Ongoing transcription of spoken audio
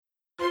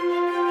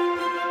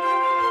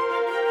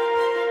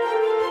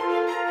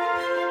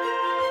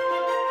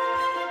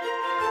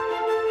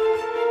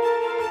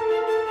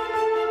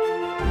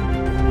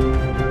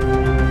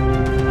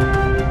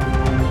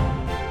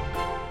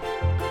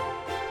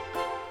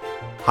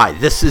Hi,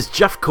 this is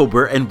Jeff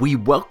Kober, and we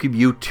welcome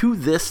you to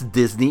this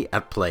Disney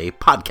at Play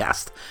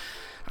podcast.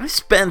 I've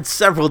spent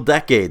several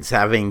decades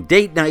having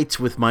date nights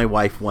with my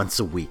wife once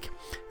a week.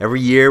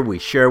 Every year, we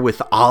share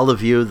with all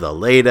of you the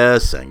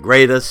latest and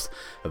greatest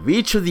of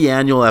each of the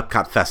annual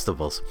Epcot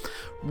festivals.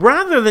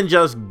 Rather than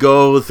just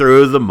go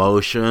through the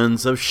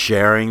motions of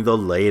sharing the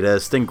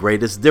latest and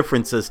greatest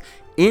differences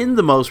in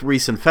the most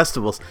recent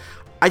festivals,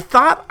 I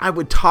thought I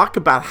would talk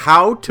about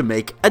how to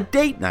make a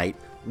date night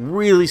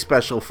really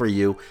special for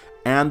you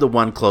and the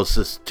one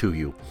closest to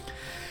you.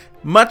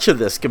 Much of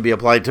this can be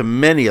applied to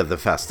many of the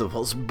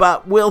festivals,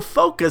 but we'll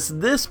focus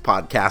this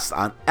podcast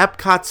on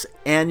Epcot's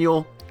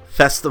annual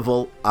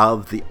Festival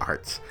of the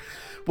Arts.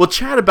 We'll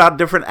chat about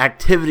different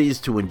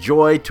activities to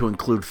enjoy, to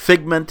include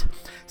Figment,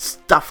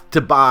 stuff to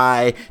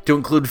buy, to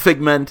include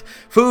Figment,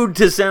 food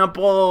to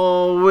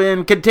sample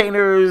in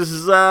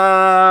containers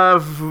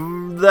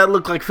that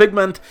look like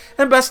Figment,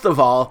 and best of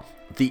all,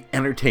 the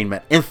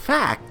entertainment. In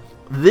fact,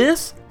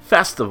 this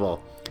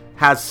festival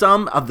has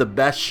some of the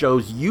best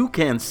shows you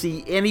can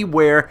see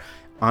anywhere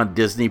on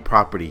Disney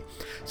property.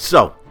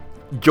 So,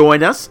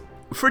 join us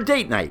for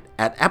date night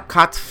at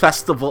Epcot's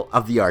Festival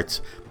of the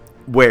Arts,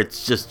 where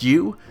it's just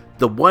you,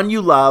 the one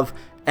you love,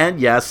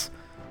 and yes,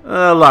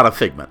 a lot of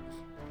Figment.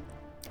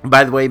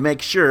 By the way,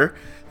 make sure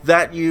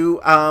that you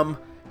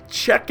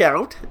check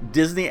out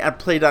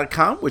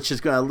DisneyAtPlay.com, which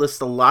is going to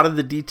list a lot of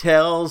the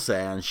details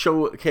and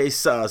showcase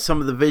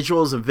some of the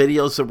visuals and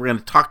videos that we're going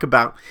to talk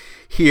about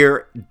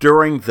here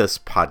during this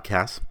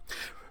podcast.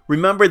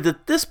 Remember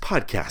that this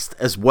podcast,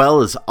 as well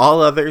as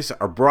all others,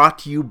 are brought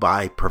to you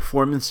by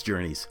Performance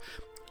Journeys,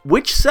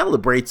 which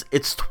celebrates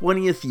its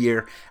 20th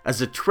year as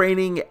a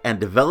training and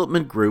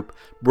development group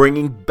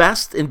bringing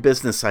best in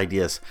business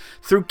ideas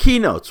through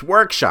keynotes,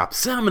 workshops,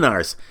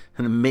 seminars,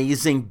 and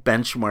amazing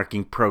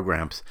benchmarking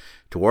programs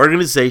to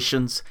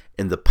organizations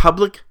in the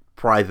public,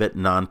 private,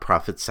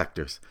 nonprofit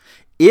sectors.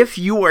 If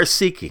you are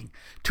seeking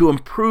to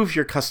improve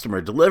your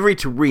customer delivery,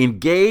 to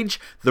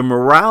re-engage the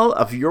morale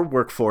of your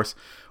workforce,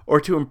 or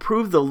to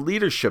improve the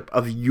leadership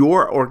of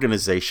your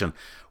organization,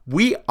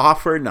 we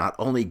offer not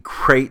only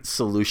great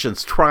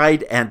solutions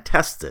tried and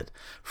tested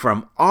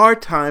from our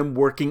time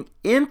working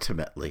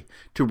intimately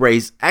to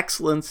raise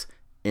excellence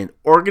in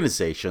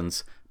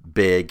organizations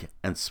big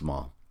and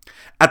small.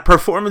 At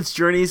Performance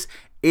Journeys,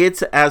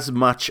 it's as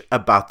much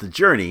about the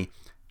journey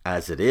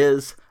as it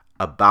is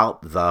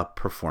about the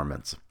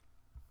performance.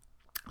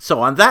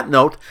 So on that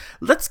note,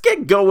 let's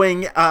get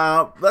going.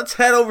 Let's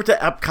head over to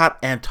Epcot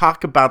and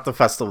talk about the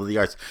Festival of the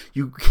Arts.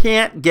 You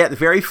can't get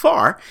very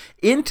far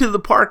into the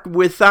park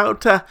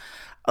without a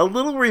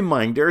little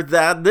reminder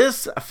that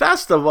this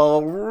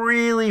festival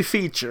really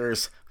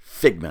features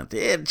Figment.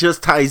 It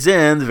just ties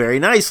in very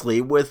nicely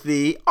with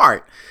the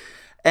art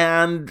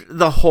and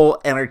the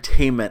whole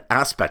entertainment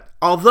aspect.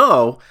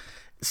 Although,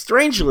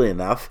 strangely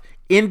enough,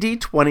 in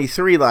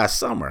D23 last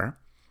summer,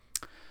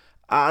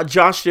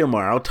 Josh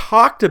D'Amaro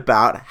talked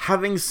about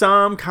having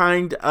some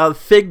kind of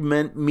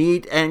Figment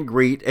meet and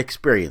greet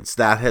experience.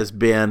 That has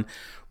been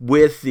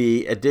with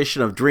the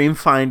addition of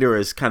Dreamfinder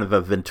as kind of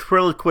a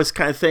ventriloquist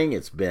kind of thing.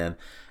 It's been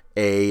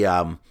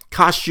a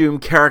costume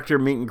character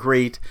meet and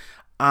greet.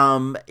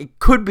 It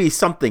could be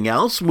something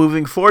else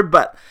moving forward,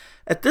 but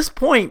at this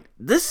point,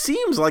 this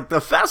seems like the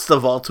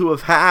festival to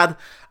have had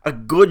a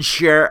good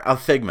share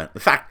of Figment. In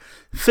fact,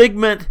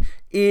 Figment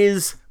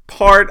is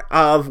part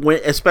of,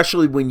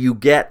 especially when you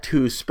get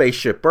to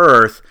Spaceship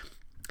Earth,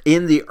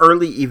 in the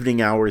early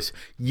evening hours,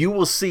 you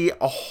will see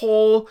a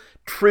whole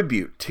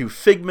tribute to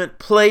Figment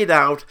played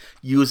out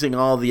using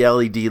all the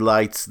LED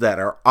lights that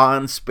are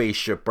on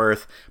Spaceship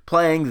Earth,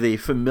 playing the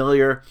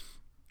familiar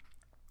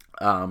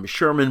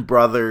Sherman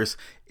Brothers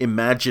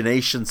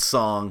Imagination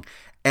song.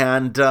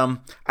 And I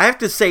have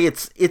to say,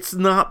 it's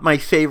not my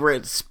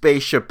favorite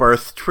Spaceship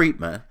Earth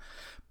treatment,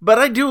 but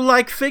I do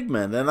like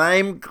Figment, and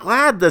I'm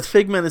glad that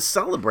Figment is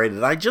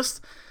celebrated. I just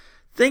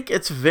think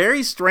it's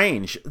very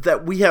strange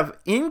that we have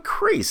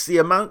increased the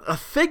amount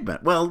of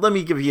Figment. Well, let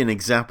me give you an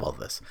example of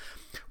this.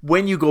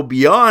 When you go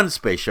beyond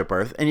Spaceship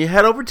Earth and you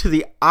head over to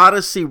the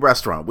Odyssey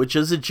restaurant, which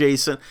is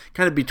adjacent,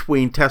 kind of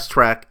between Test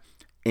Track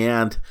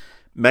and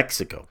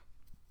Mexico,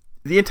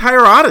 the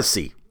entire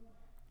Odyssey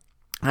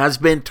has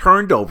been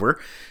turned over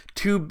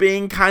to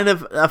being kind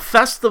of a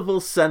festival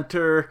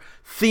center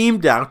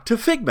themed out to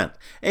Figment.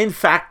 In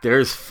fact,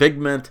 there's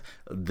Figment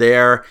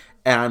there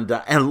and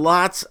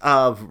lots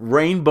of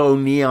rainbow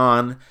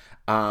neon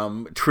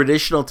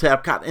traditional to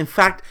Epcot. In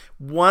fact,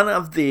 one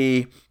of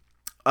the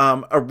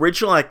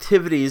original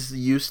activities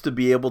used to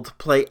be able to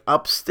play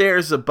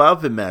upstairs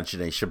above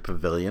Imagination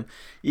Pavilion.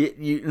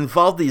 You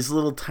involve these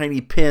little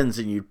tiny pins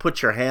and you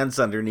put your hands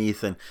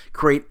underneath and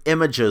create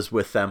images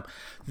with them.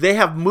 They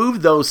have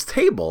moved those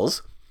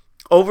tables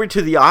over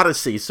to the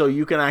Odyssey so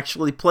you can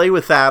actually play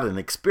with that and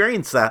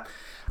experience that.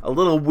 A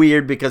little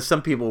weird because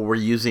some people were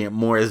using it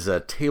more as a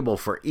table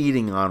for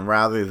eating on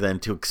rather than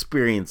to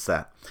experience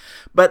that.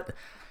 But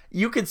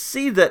you can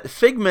see that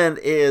Figment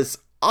is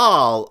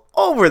all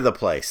over the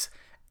place.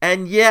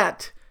 And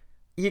yet,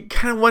 you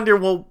kind of wonder,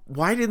 well,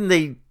 why didn't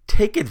they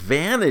take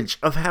advantage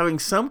of having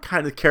some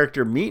kind of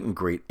character meet and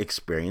greet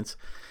experience.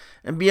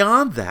 And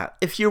beyond that,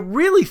 if you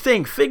really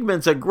think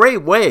Figment's a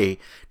great way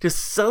to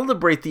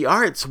celebrate the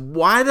arts,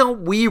 why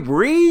don't we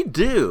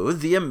redo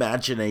the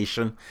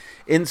Imagination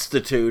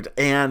Institute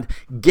and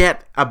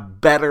get a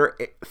better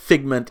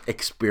Figment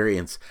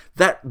experience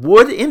that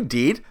would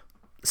indeed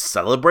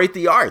celebrate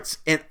the arts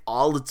in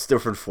all its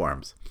different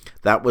forms?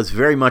 That was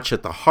very much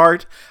at the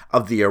heart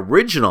of the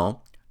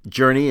original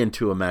Journey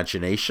into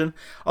Imagination,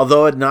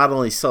 although it not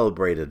only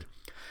celebrated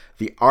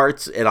the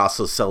arts, it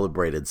also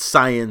celebrated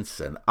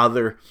science and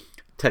other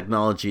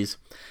technologies.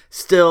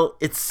 Still,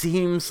 it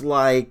seems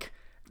like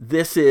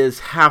this is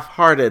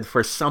half-hearted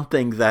for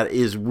something that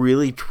is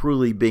really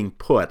truly being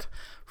put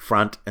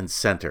front and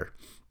center.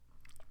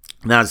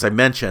 Now, as I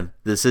mentioned,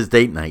 this is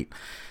date night.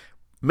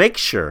 Make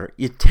sure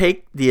you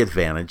take the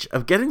advantage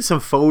of getting some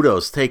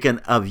photos taken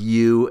of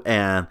you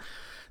and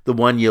the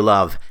one you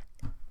love.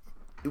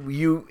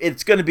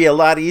 It's going to be a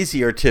lot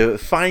easier to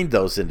find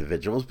those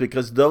individuals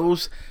because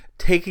those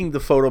taking the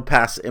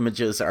PhotoPass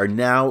images are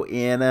now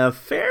in a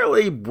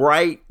fairly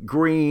bright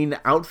green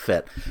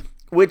outfit,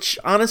 which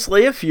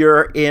honestly, if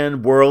you're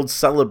in World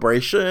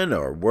Celebration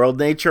or World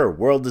Nature or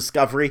World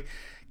Discovery,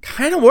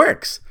 kind of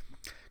works.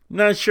 I'm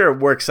not sure it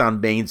works on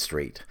Main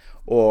Street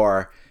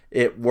or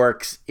it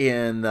works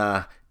in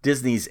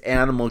Disney's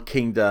Animal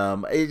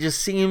Kingdom. It just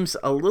seems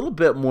a little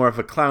bit more of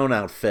a clown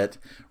outfit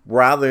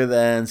rather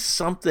than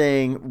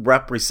something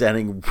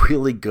representing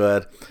really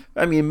good.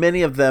 I mean,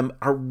 many of them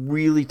are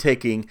really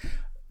taking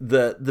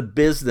the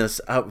business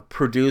of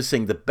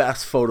producing the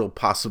best photo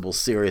possible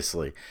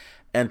seriously.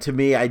 And to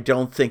me, I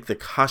don't think the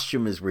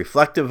costume is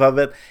reflective of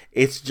it.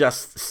 It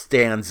just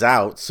stands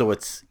out, so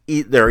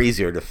they're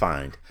easier to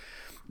find.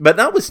 But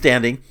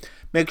notwithstanding,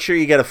 make sure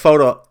you get a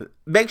photo.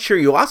 Make sure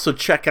you also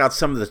check out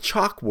some of the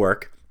chalk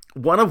work,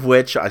 one of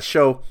which I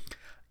show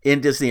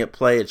in Disney at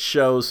Play. It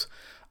shows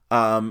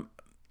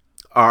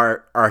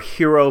our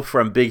hero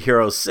from Big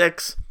Hero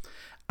 6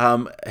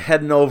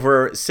 heading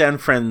over San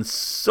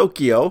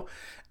Francisco,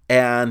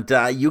 and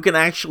you can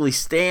actually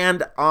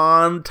stand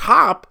on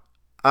top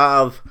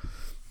of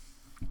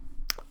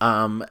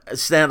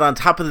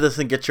this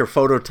and get your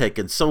photo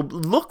taken. So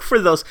look for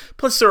those.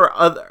 Plus, there are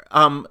other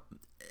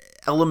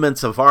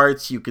elements of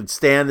arts. You can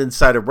stand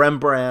inside a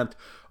Rembrandt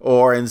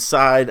or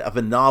inside of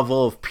a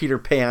novel of Peter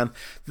Pan.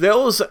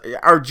 Those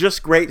are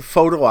just great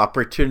photo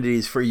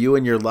opportunities for you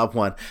and your loved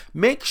one.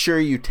 Make sure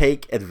you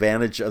take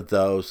advantage of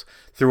those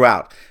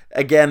throughout.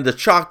 Again, the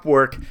chalk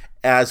work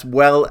as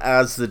well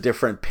as the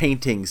different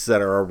paintings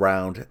that are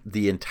around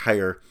the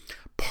entire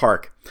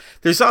park.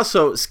 There's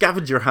also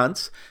scavenger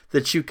hunts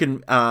that you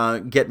can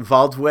get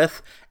involved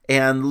with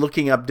and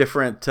looking up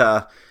different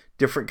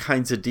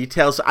kinds of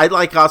details. I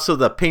like also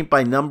the paint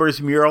by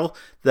numbers mural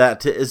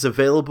that is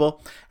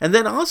available. And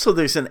then also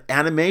there's an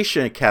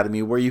animation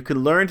academy where you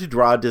can learn to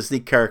draw a Disney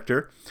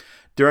character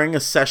during a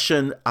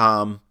session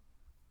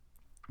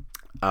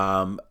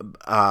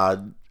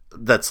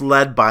that's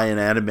led by an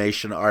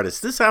animation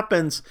artist. This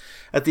happens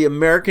at the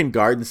American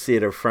Garden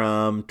Theater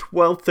from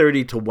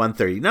 12:30 to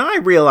 1:30. Now I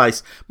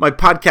realize my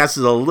podcast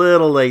is a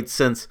little late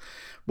since,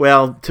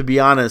 well, to be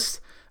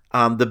honest,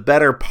 the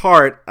better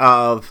part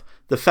of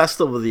the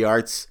Festival of the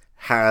Arts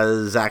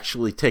has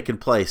actually taken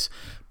place.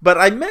 But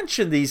I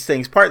mention these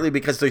things partly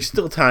because there's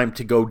still time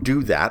to go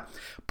do that,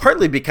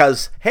 partly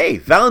because, hey,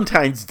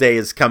 Valentine's Day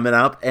is coming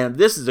up, and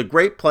this is a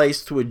great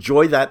place to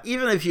enjoy that.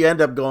 Even if you end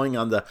up going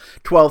on the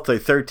 12th or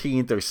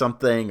 13th or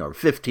something, or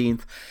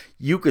 15th,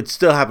 you could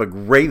still have a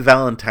great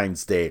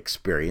Valentine's Day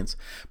experience.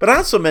 But I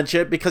also mention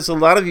it because a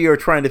lot of you are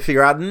trying to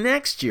figure out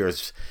next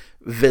year's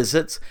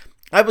visits.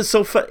 It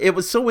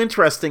was so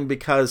interesting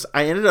because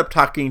I ended up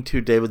talking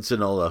to David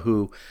Zanola,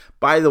 who,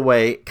 by the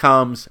way,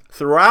 comes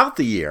throughout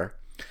the year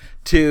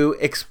to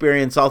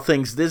experience all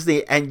things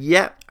Disney. And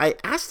yet, I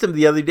asked him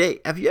the other day,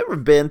 have you ever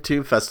been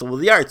to Festival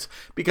of the Arts?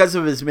 Because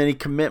of his many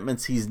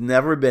commitments, he's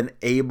never been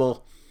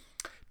able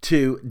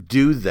to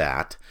do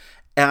that.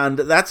 And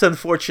that's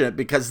unfortunate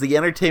because the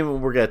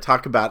entertainment we're going to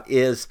talk about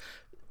is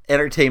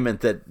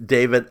entertainment that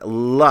David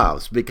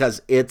loves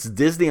because it's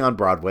Disney on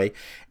Broadway,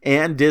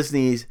 and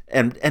Disney's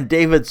and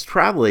David's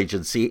travel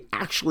agency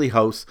actually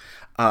hosts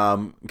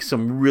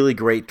some really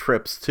great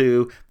trips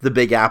to the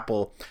Big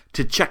Apple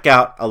to check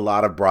out a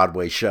lot of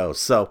Broadway shows.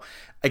 So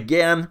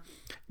again,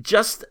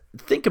 just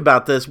think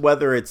about this,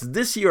 whether it's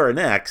this year or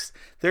next,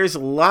 there's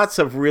lots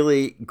of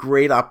really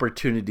great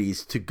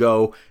opportunities to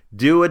go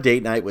do a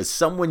date night with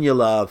someone you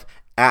love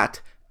at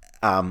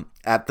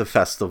the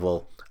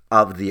Festival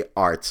of the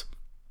Arts.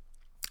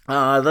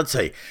 Let's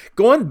see.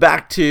 Going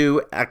back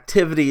to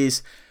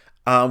activities,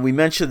 we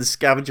mentioned the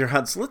scavenger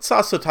hunts. Let's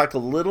also talk a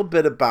little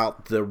bit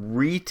about the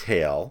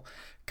retail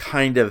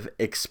kind of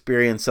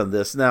experience on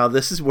this. Now,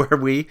 this is where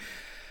we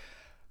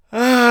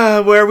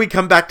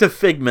come back to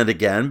Figment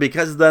again,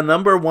 because the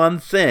number one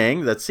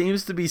thing that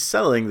seems to be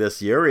selling this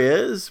year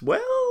is,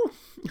 well,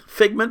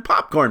 Figment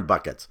popcorn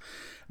buckets.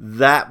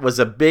 That was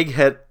a big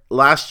hit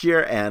last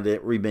year, and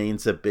it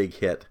remains a big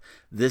hit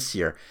this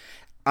year.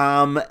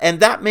 And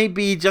that may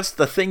be just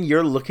the thing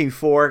you're looking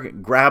for.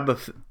 Grab a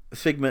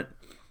Figment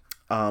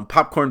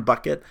popcorn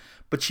bucket.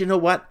 But you know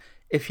what?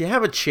 If you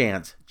have a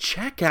chance,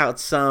 check out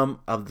some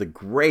of the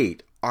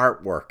great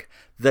artwork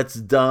that's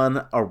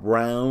done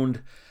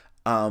around,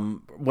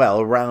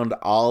 around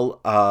all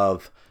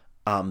of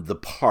the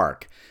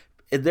park.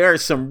 There are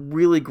some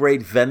really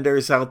great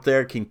vendors out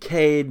there.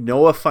 Kincaid,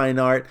 Noah Fine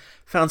Art,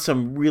 found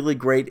some really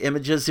great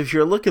images. If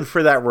you're looking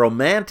for that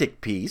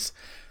romantic piece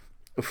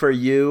for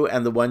you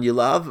and the one you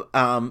love,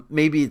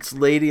 maybe it's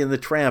Lady and the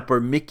Tramp or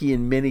Mickey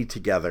and Minnie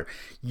together.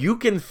 You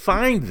can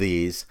find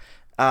these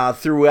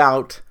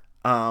throughout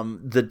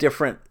the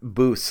different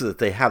booths that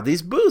they have.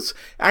 These booths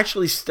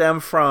actually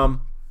stem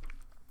from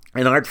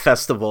an art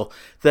festival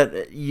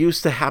that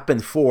used to happen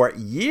for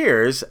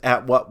years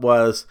at what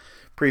was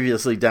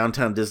previously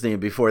Downtown Disney, and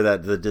before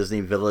that the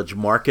Disney Village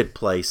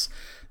Marketplace.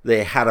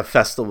 They had a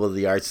festival of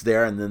the arts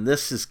there, and then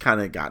this has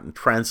kind of gotten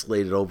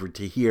translated over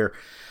to here.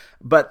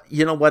 But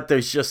you know what?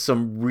 There's just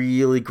some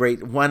really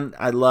great one.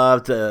 I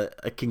loved a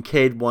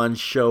Kincaid one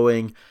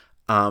showing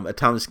a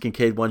Thomas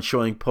Kincaid one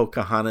showing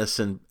Pocahontas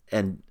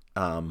and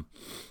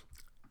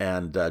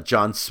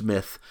John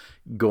Smith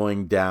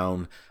going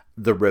down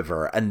the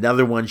river.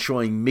 Another one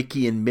showing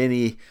Mickey and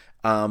Minnie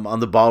on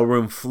the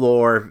ballroom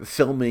floor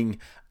filming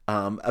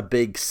a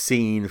big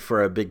scene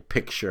for a big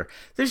picture.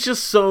 There's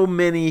just so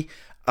many.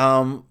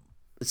 Beyond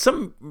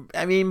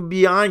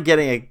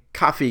getting a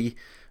coffee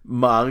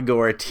mug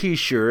or a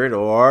t-shirt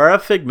or a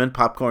Figment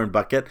popcorn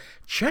bucket,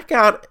 check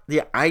out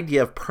the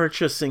idea of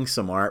purchasing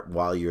some art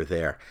while you're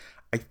there.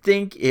 I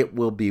think it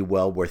will be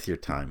well worth your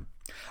time.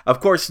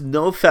 Of course,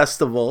 no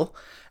festival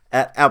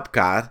at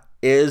Epcot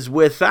is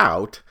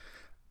without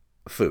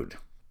food.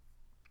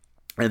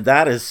 And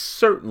that is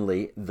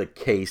certainly the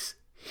case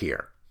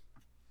here.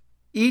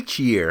 Each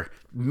year,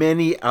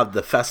 many of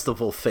the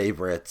festival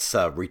favorites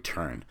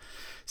return,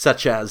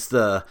 such as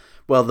the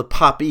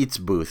Pop Eats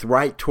booth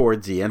right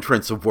towards the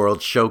entrance of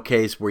World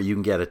Showcase, where you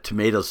can get a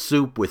tomato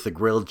soup with a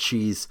grilled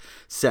cheese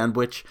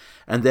sandwich.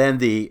 And then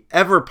the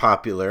ever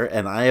popular,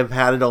 and I have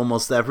had it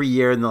almost every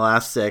year in the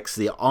last 6,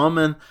 the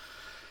almond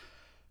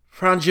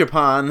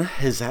frangipane.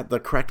 Is that the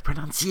correct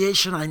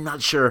pronunciation? I'm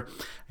not sure.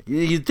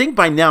 You'd think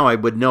by now I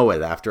would know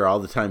it after all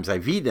the times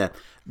I've eaten it.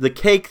 The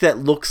cake that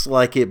looks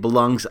like it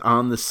belongs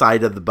on the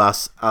side of the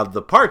bus of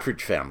the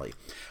Partridge Family.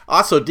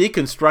 Also,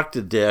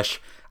 deconstructed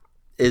dish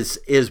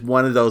is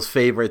one of those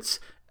favorites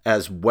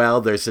as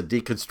well. There's a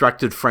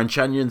deconstructed French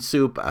onion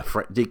soup, a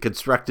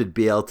deconstructed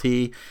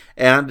BLT,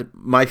 and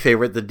my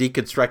favorite, the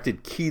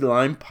deconstructed key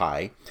lime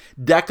pie.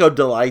 Deco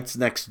Delights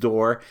next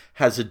door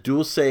has a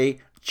dulce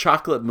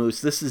chocolate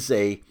mousse. This is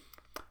a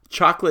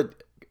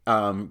chocolate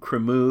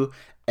cremeux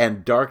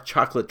and dark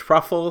chocolate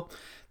truffle.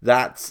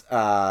 That's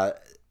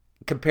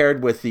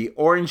compared with the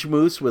orange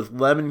mousse with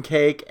lemon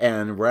cake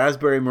and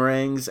raspberry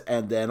meringues,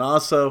 and then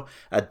also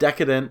a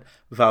decadent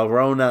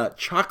Valrhona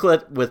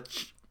chocolate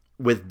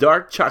with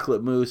dark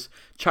chocolate mousse,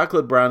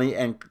 chocolate brownie,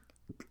 and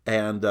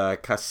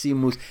cassis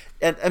mousse.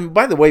 And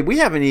by the way, we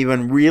haven't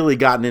even really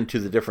gotten into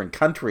the different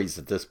countries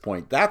at this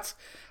point. That's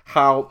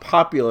how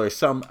popular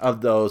some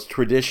of those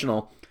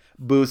traditional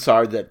booths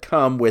are that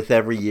come with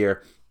every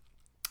year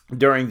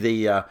during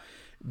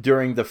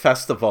the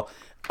festival.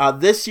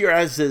 This year,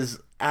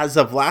 as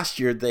of last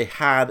year, they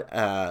had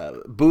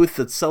a booth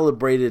that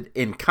celebrated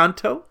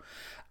Encanto.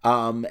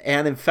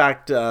 And in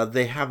fact,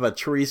 they have a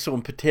chorizo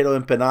and potato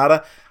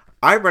empanada.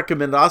 I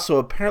recommend also,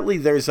 apparently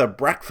there's a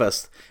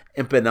breakfast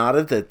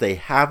empanada that they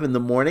have in the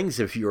mornings.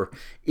 If you're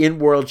in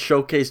World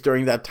Showcase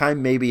during that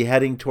time, maybe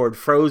heading toward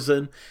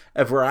Frozen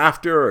Ever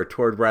After or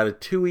toward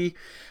Ratatouille,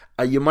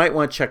 you might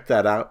want to check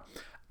that out.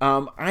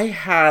 I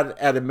had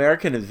at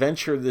American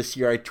Adventure this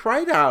year, I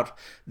tried out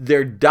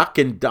their duck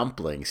and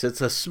dumplings.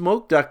 It's a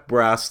smoked duck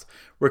breast,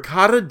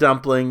 ricotta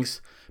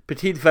dumplings,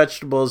 petite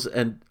vegetables,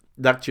 and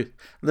duck juice.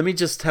 Let me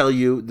just tell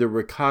you, the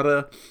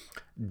ricotta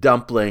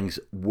dumplings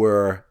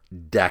were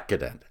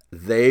decadent.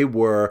 They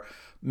were,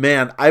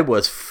 man, I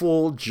was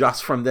full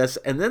just from this.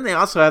 And then they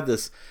also have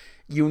this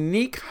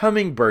unique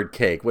hummingbird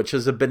cake, which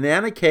is a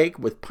banana cake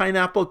with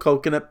pineapple,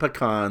 coconut,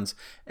 pecans,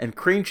 and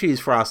cream cheese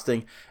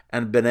frosting,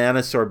 and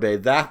banana sorbet.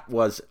 That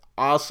was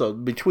also,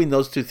 between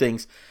those two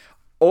things,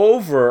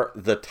 over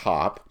the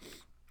top.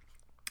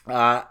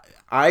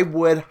 I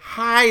would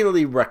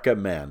highly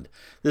recommend.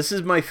 This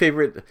is my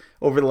favorite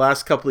over the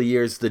last couple of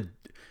years. The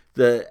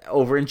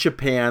over in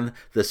Japan,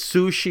 the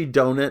sushi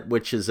donut,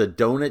 which is a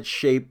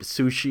donut-shaped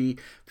sushi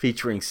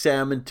featuring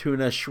salmon,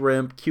 tuna,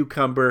 shrimp,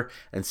 cucumber,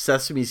 and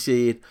sesame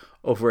seed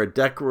over a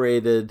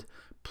decorated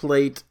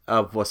plate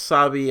of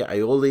wasabi,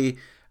 aioli,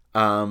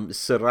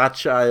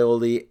 sriracha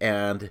aioli,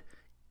 and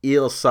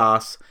eel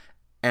sauce.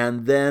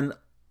 And then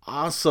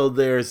also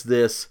there's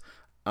this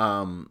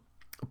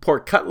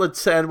pork cutlet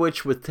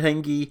sandwich with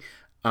tangy.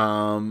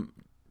 I'm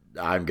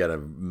gonna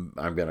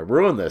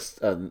ruin this.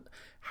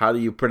 How do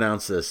you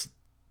pronounce this?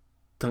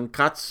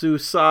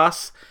 Tonkatsu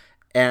sauce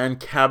and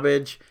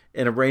cabbage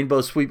in a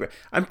rainbow sweetbread.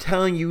 I'm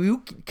telling you,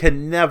 you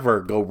can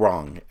never go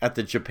wrong at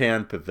the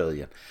Japan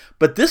Pavilion.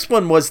 But this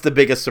one was the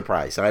biggest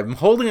surprise. I'm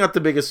holding out the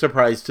biggest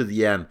surprise to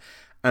the end,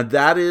 and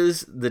that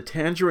is the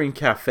Tangerine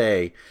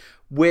Cafe,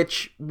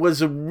 which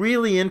was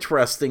really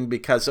interesting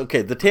because,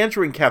 okay, the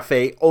Tangerine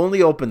Cafe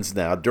only opens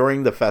now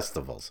during the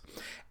festivals,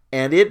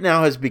 and it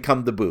now has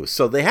become the booth.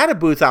 So they had a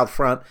booth out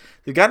front.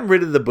 They've gotten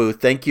rid of the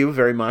booth. Thank you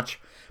very much.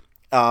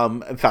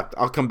 In fact,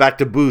 I'll come back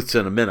to booths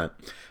in a minute.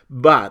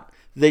 But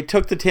they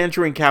took the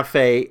Tangerine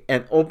Cafe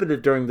and opened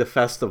it during the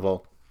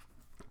festival.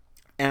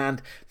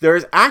 And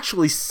there's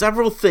actually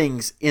several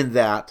things in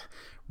that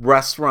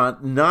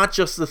restaurant, not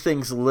just the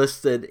things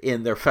listed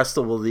in their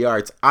Festival of the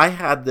Arts. I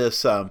had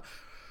this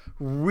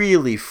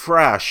really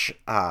fresh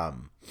bread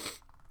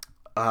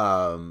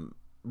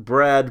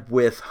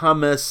with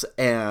hummus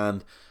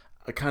and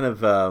a kind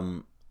of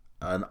an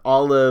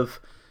olive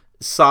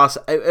sauce.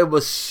 It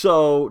was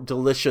so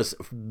delicious,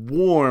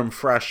 warm,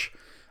 fresh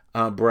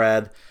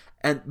bread.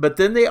 But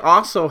then they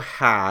also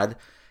had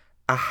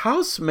a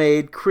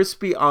house-made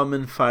crispy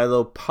almond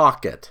phyllo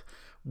pocket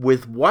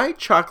with white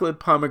chocolate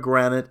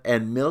pomegranate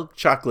and milk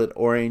chocolate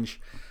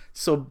orange.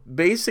 So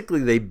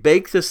basically they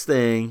bake this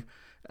thing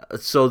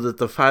so that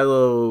the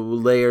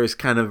phyllo layers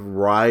kind of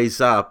rise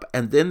up,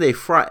 and then they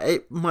fry.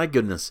 My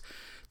goodness.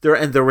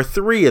 There were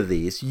 3 of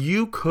these. This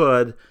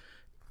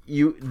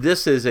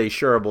is a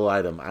shareable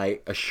item, I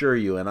assure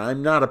you, and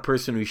I'm not a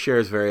person who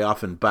shares very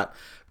often, but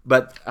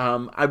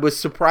I was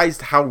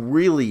surprised how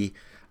really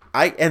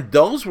and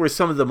those were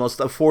some of the most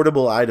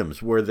affordable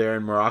items were there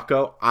in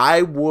Morocco.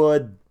 I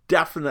would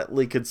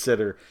definitely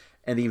consider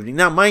an evening.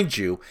 Now, mind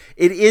you,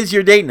 it is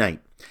your date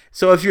night.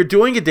 So if you're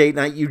doing a date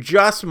night, you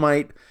just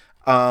might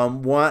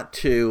want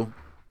to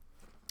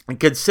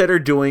consider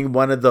doing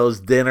one of those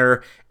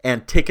dinner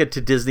and Ticket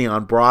to Disney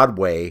on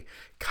Broadway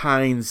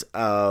kinds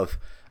of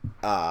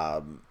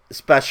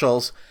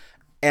specials.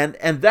 And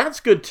that's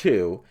good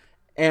too.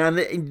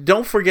 And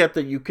don't forget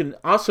that you can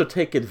also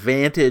take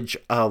advantage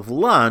of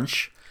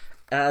lunch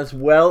as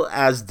well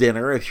as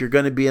dinner if you're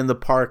going to be in the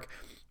park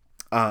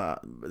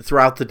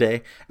throughout the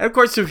day. And of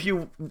course, if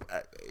you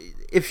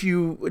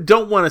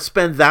don't want to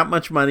spend that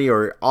much money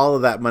or all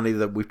of that money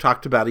that we've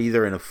talked about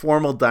either in a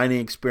formal dining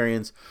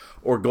experience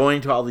or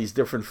going to all these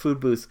different food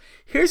booths,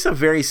 here's a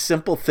very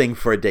simple thing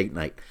for a date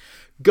night.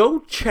 Go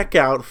check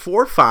out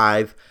 4 or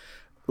 5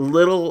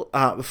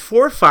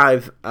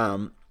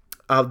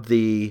 of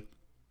the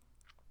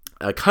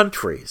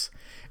countries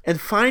and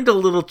find a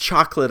little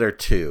chocolate or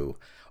two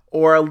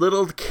or a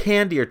little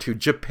candy or two.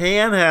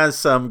 Japan has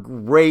some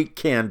great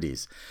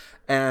candies,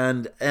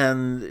 and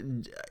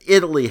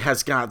Italy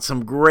has got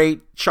some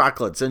great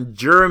chocolates, and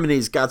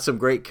Germany's got some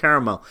great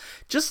caramel.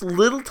 Just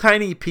little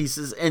tiny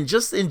pieces, and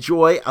just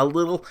enjoy a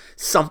little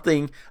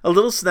something, a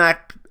little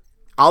snack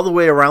all the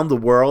way around the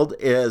world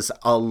is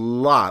a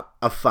lot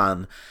of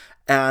fun.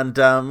 And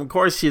of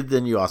course,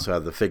 then you also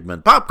have the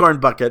Figment popcorn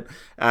bucket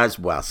as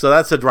well. So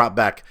that's a drop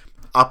back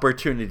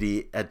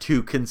opportunity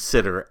to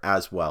consider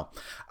as well.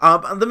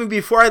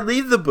 Before I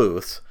leave the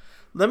booth,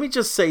 let me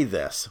just say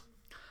this.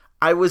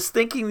 I was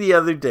thinking the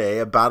other day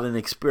about an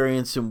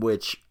experience in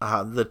which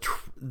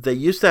they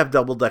used to have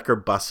double-decker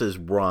buses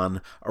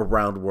run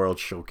around World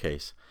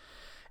Showcase.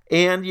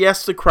 And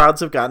yes, the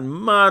crowds have gotten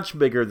much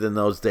bigger than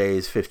those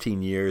days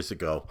 15 years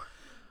ago.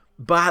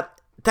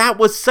 But that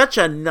was such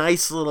a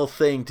nice little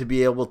thing to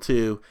be able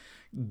to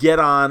get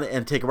on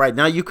and take a ride.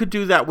 Now, you could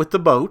do that with the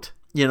boat,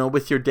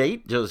 with your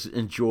date. Just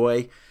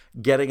enjoy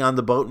getting on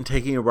the boat and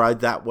taking a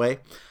ride that way.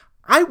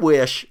 I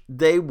wish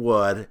they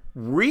would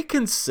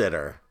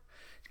reconsider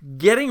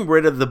getting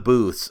rid of the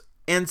booths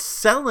and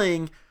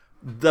selling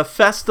the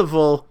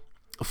festival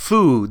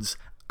foods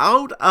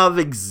out of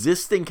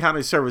existing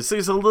counter service.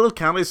 There's a little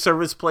counter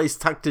service place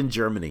tucked in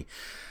Germany.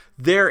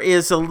 There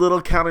is a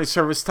little counter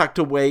service tucked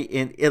away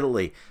in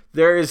Italy.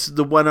 There is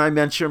the one I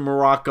mentioned,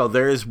 Morocco.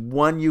 There is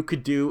one you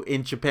could do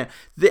in Japan.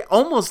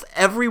 Almost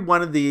every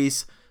one of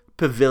these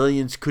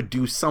pavilions could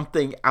do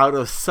something out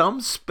of some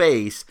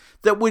space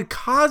that would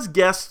cause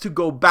guests to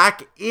go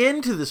back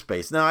into the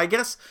space. Now, I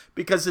guess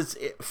because it's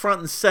front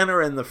and center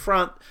in the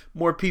front,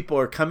 more people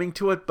are coming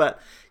to it,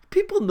 but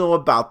people know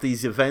about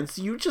these events.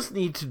 You just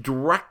need to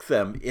direct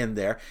them in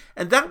there,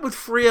 and that would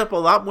free up a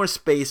lot more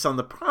space on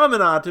the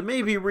promenade to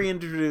maybe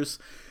reintroduce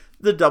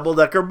the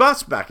double-decker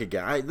bus back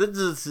again.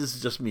 This is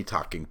just me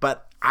talking,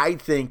 but I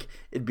think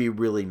it'd be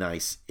really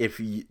nice if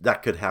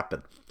that could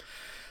happen.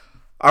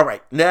 All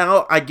right,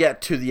 now I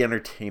get to the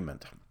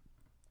entertainment.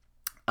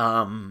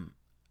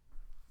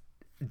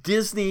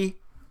 Disney,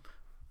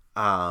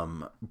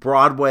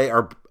 Broadway,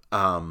 or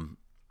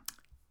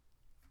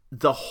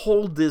the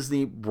whole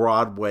Disney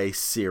Broadway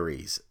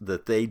series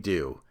that they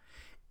do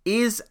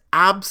is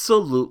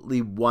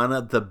absolutely one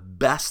of the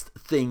best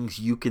things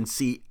you can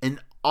see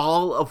in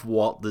all of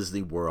Walt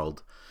Disney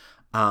World.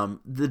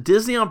 The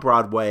Disney on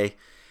Broadway,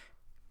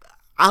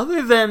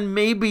 other than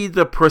maybe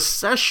the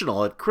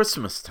processional at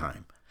Christmas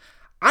time,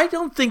 I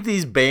don't think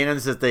these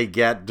bands that they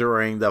get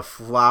during the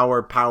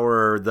Flower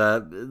Power,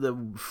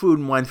 the Food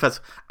and Wine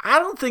Festival, I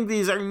don't think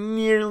these are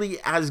nearly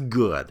as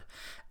good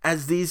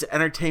as these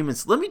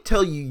entertainments. Let me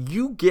tell you,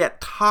 you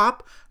get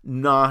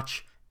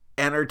top-notch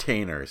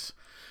entertainers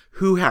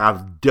who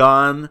have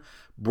done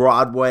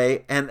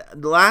Broadway. And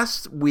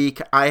last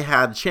week I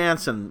had a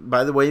chance, and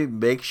by the way,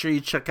 make sure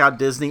you check out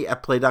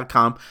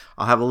DisneyAtPlay.com.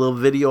 I'll have a little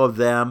video of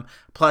them,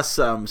 plus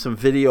some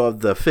video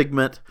of the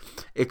Figment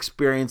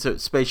experience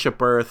at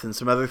Spaceship Earth and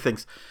some other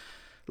things.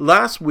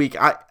 Last week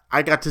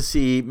I got to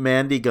see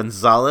Mandy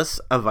Gonzalez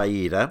of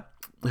Aida,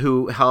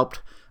 who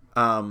helped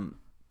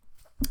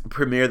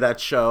premiere that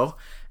show,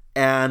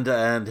 and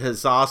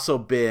has also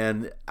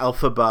been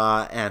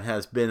Elphaba and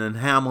has been in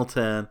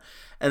Hamilton.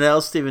 And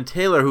L. Steven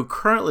Taylor, who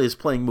currently is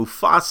playing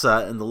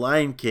Mufasa in The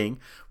Lion King,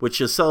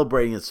 which is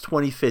celebrating its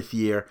 25th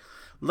year.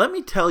 Let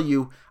me tell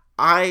you,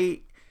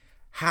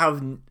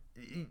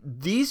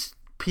 these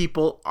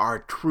people are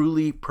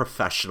truly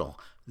professional.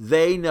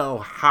 They know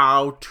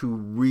how to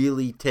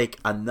really take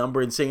a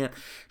number and sing it.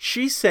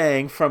 She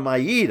sang from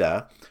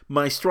Aida,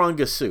 My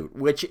Strongest Suit,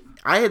 which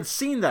I had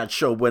seen that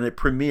show when it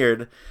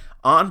premiered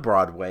on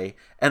Broadway,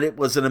 and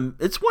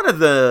it's one of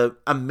the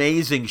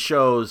amazing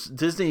shows,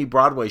 Disney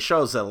Broadway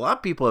shows, that a lot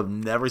of people have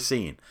never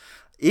seen.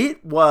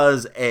 It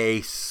was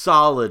a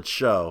solid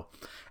show.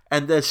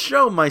 And this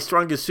show, My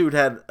Strongest Suit,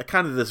 had a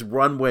kind of this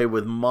runway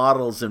with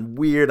models and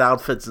weird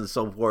outfits and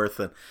so forth.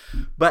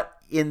 But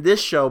in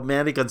this show,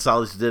 Mandy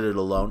Gonzalez did it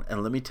alone.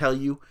 And let me tell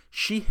you,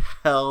 she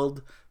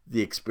held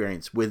the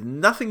experience with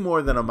nothing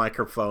more than a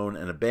microphone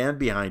and a band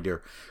behind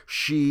her.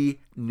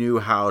 She knew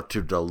how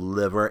to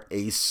deliver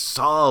a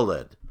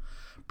solid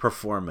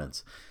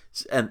performance.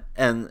 And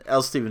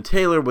L. Steven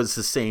Taylor was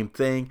the same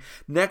thing.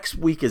 Next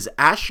week is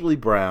Ashley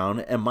Brown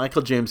and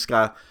Michael James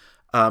Scott.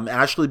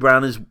 Ashley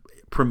Brown has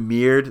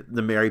premiered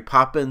the Mary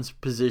Poppins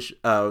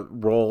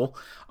role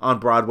on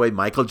Broadway.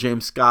 Michael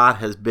James Scott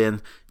has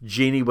been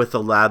Genie with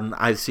Aladdin.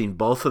 I've seen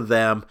both of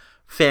them.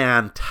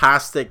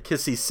 Fantastic.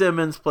 Kissy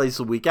Simmons plays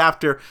the week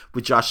after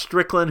with Josh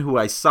Strickland, who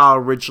I saw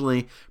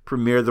originally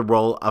premiere the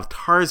role of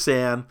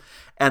Tarzan.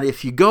 And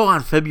if you go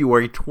on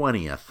February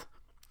 20th,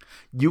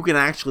 you can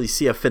actually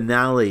see a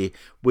finale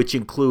which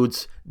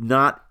includes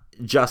not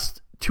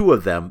just two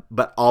of them,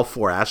 but all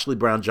four: Ashley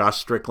Brown, Josh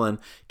Strickland,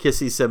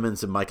 Kissy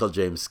Simmons, and Michael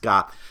James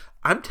Scott.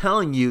 I'm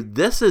telling you,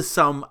 this is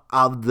some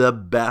of the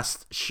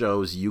best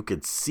shows you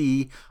could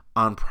see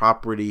on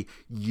property.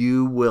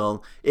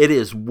 It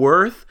is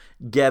worth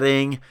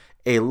getting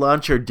a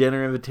lunch or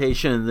dinner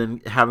invitation and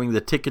then having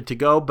the ticket to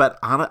go. But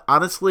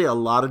honestly, a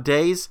lot of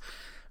days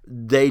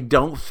they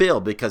don't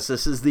fill because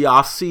this is the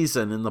off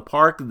season in the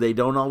park. They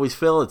don't always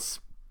fill.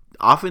 It's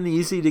often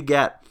easy to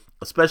get,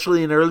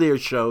 especially in earlier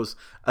shows,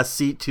 a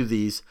seat to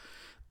these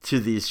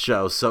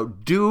shows. So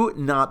do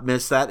not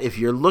miss that. If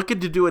you're looking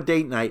to do a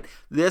date night,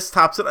 this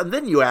tops it. And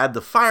then you add the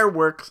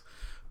fireworks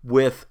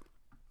with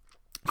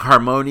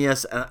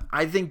Harmonious, and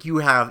I think you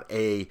have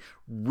a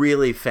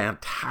really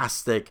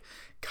fantastic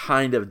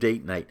kind of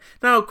date night.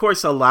 Now, of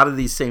course, a lot of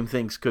these same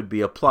things could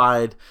be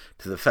applied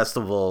to the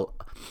festival,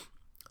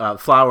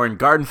 Flower and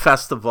Garden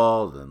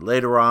Festival, and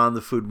later on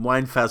the Food and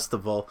Wine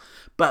Festival,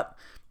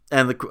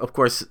 of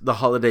course the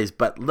holidays.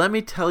 But let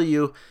me tell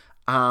you,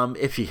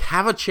 if you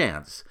have a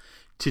chance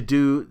to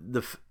do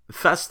the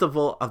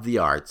Festival of the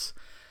Arts,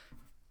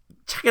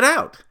 check it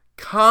out.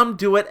 Come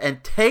do it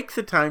and take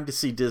the time to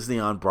see Disney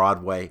on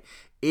Broadway.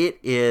 It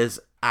is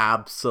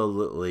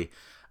absolutely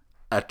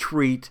a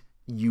treat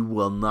you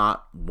will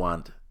not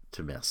want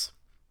to miss.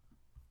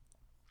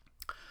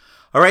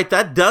 All right,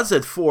 that does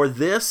it for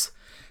this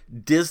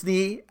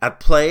Disney at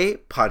Play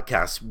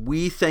podcast.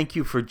 We thank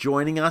you for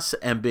joining us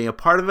and being a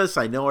part of us.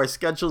 I know our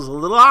schedule's a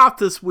little off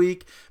this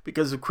week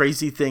because of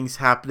crazy things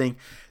happening.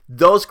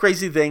 Those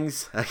crazy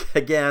things,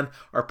 again,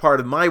 are part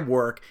of my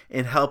work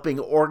in helping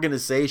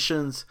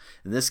organizations,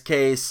 in this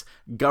case,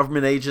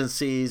 government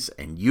agencies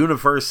and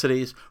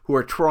universities who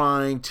are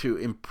trying to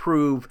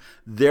improve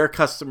their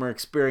customer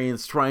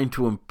experience, trying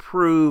to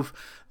improve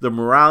the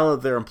morale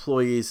of their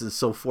employees and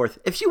so forth.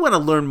 If you want to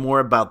learn more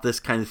about this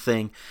kind of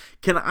thing,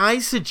 can I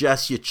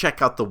suggest you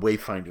check out the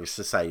Wayfinder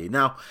Society?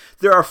 Now,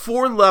 there are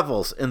 4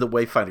 levels in the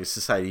Wayfinder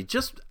Society.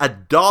 Just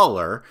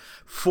 $1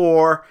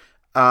 for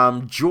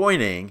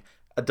joining.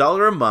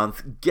 $1 a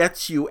month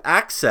gets you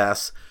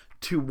access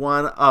to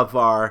one of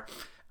our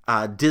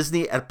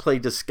Disney at Play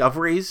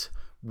discoveries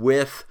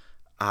with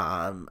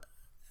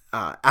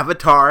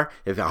Avatar.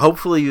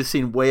 Hopefully you've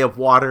seen Way of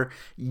Water.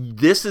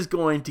 This is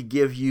going to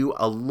give you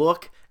a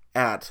look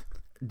at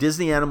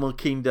Disney Animal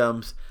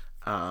Kingdom's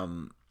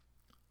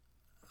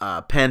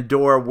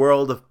Pandora,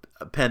 World of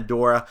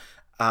Pandora.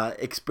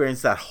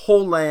 Experience that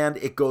whole land.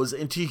 It goes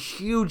into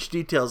huge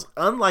details,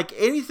 unlike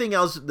anything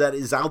else that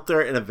is out there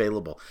and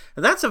available.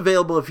 And that's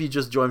available if you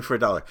just join for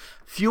 $1. A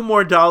few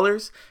more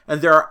dollars,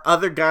 and there are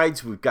other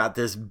guides. We've got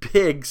this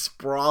big,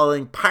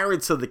 sprawling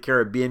Pirates of the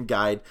Caribbean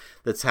guide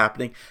that's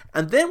happening.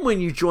 And then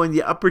when you join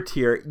the upper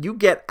tier, you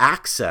get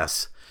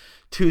access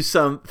to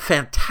some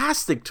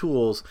fantastic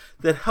tools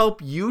that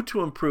help you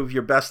to improve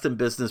your best in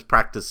business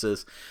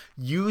practices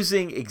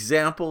using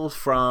examples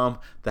from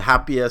the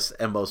happiest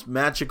and most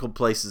magical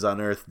places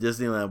on earth,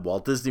 Disneyland,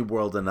 Walt Disney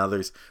World, and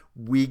others.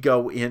 We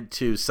go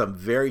into some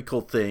very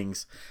cool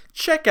things.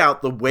 Check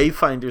out the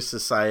Wayfinder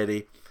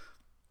Society,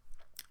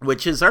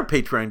 which is our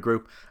Patreon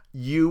group.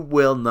 You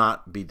will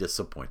not be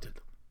disappointed.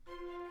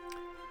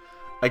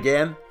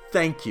 Again,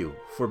 thank you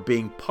for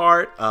being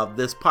part of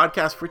this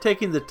podcast, for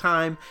taking the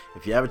time.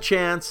 If you have a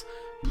chance,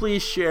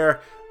 please share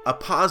a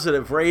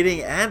positive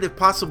rating and, if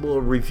possible,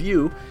 a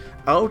review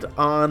out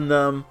on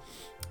the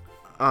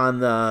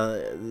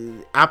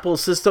Apple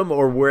system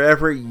or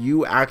wherever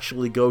you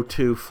actually go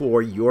to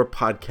for your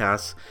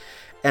podcasts.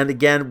 And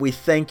again, we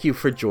thank you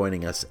for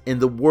joining us. In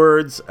the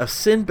words of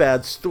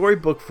Sinbad's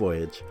storybook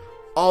voyage,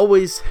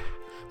 always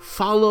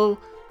follow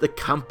the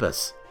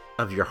compass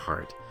of your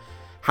heart.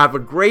 Have a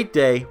great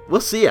day. We'll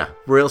see you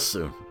real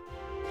soon.